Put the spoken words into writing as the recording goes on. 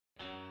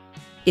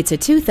It's a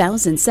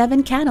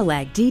 2007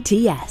 Cadillac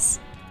DTS.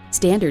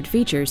 Standard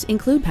features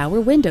include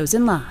power windows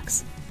and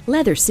locks,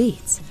 leather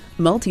seats,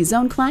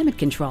 multi-zone climate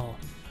control,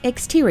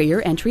 exterior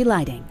entry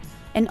lighting,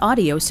 an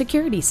audio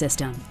security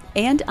system,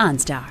 and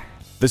OnStar.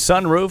 The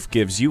sunroof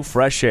gives you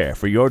fresh air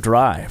for your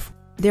drive.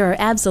 There are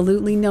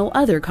absolutely no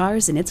other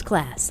cars in its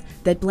class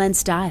that blend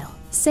style,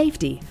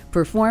 safety,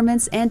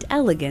 performance, and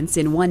elegance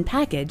in one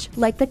package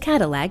like the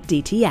Cadillac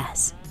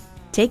DTS.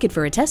 Take it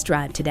for a test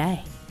drive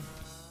today.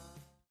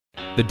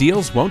 The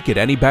deals won't get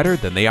any better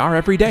than they are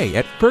every day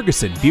at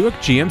Ferguson Buick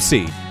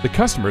GMC. The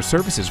customer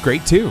service is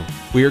great too.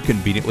 We are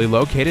conveniently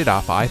located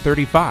off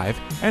I-35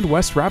 and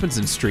West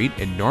Robinson Street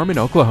in Norman,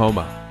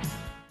 Oklahoma.